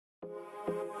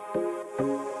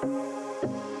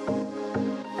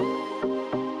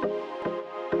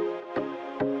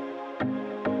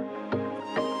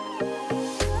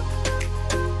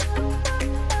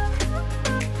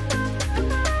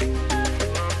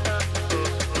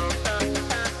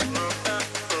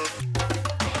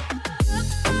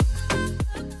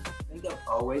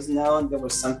Always known there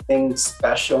was something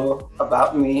special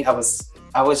about me. I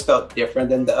always felt different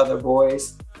than the other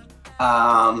boys.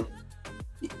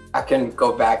 I can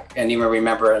go back and even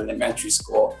remember elementary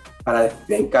school, but I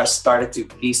think I started to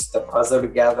piece the puzzle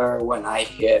together when I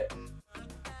hit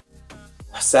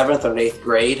 7th or 8th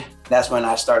grade. That's when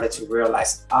I started to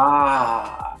realize,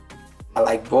 I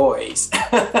like boys.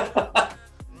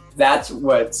 That's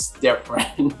what's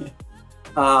different.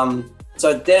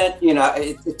 So then,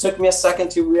 it took me a second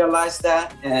to realize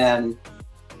that, and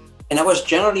I was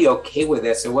generally okay with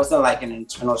this. It wasn't like an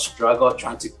internal struggle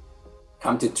trying to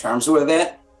come to terms with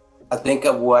it. I think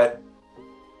of what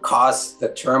caused the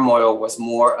turmoil was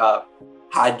more of,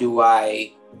 how do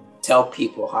I tell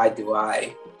people, how do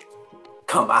I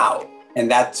come out? And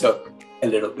that took a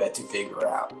little bit to figure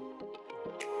out.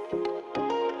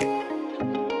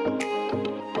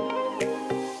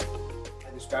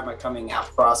 I describe my coming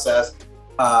out process.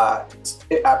 I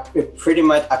pretty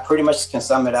much can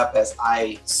sum it up as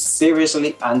I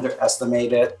seriously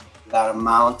underestimated the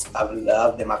amount of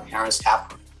love that my parents have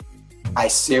for me. I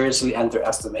seriously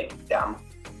underestimated them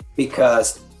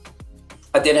because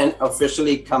I didn't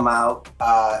officially come out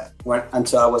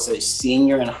until I was a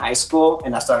senior in high school,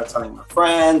 and I started telling my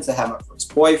friends. I had my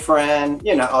first boyfriend,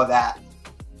 all that.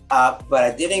 But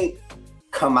I didn't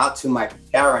come out to my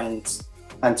parents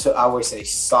until I was a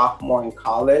sophomore in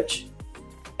college.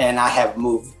 And I have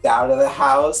moved out of the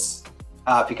house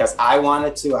because I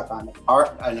wanted to. I found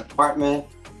an apartment.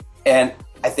 And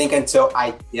I think until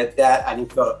I did that, I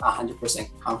didn't feel 100%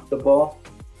 comfortable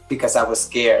because I was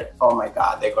scared. Oh my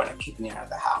God, they're gonna kick me out of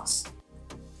the house.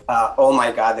 Oh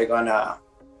my God, they're gonna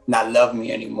not love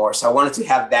me anymore. So I wanted to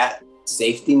have that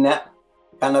safety net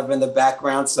kind of in the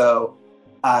background. So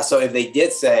if they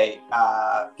did say,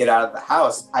 get out of the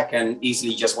house, I can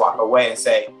easily just walk away and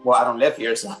say, well, I don't live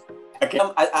here, so. I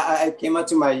came out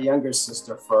to my younger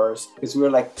sister first because we were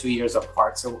like 2 years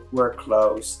apart, so we're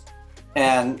close.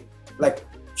 And like,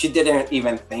 she didn't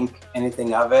even think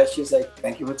anything of it. She was like,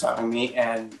 thank you for telling me.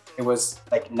 And it was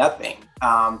like nothing.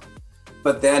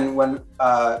 But then when,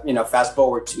 fast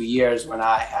forward 2 years when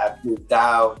I had moved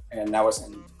out and I was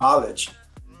in college,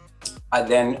 I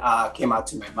then came out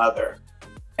to my mother.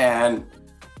 And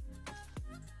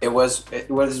it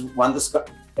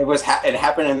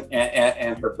happened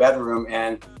in her bedroom,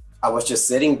 and I was just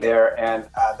sitting there, and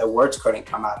the words couldn't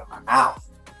come out of my mouth.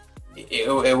 It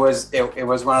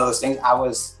was one of those things. I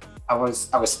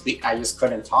just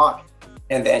couldn't talk,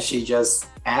 and then she just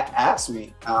asked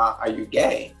me, "Are you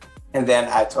gay?" And then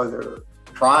I told her,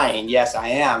 crying, "Yes, I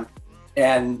am."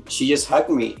 And she just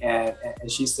hugged me, and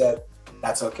she said,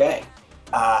 "That's okay.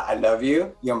 I love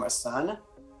you. You're my son."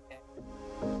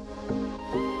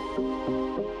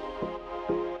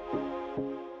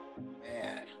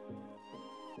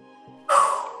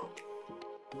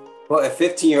 Well, a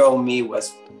 15-year-old me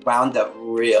was wound up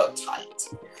real tight.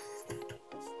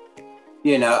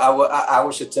 I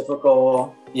was a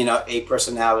typical, A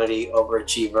personality,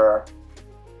 overachiever,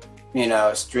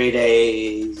 straight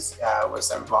A's,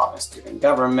 was involved in student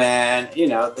government,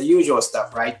 the usual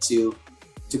stuff, right? To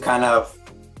kind of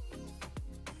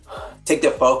take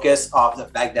the focus off the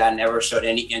fact that I never showed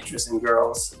any interest in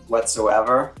girls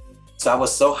whatsoever. So I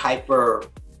was so hyper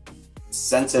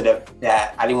sensitive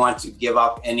that I didn't want to give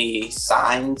off any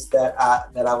signs that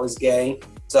I was gay.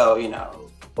 So,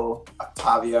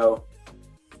 Octavio,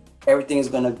 everything is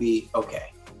gonna be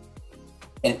okay.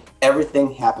 And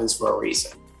everything happens for a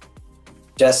reason.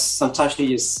 Just sometimes you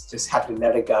just have to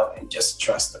let it go and just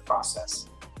trust the process.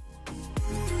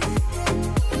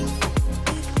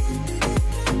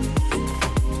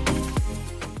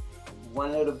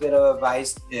 One little bit of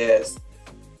advice is,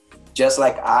 just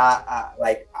like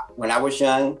when I was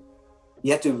young,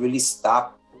 you have to really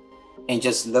stop and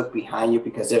just look behind you,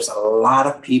 because there's a lot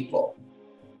of people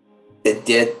that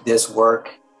did this work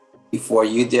before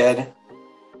you did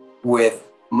in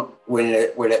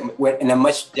a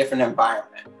much different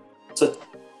environment. So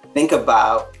think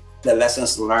about the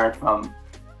lessons learned from,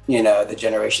 the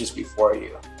generations before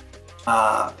you,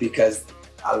 because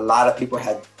a lot of people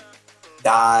had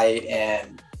died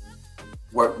and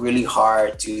worked really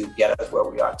hard to get us where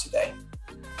we are today.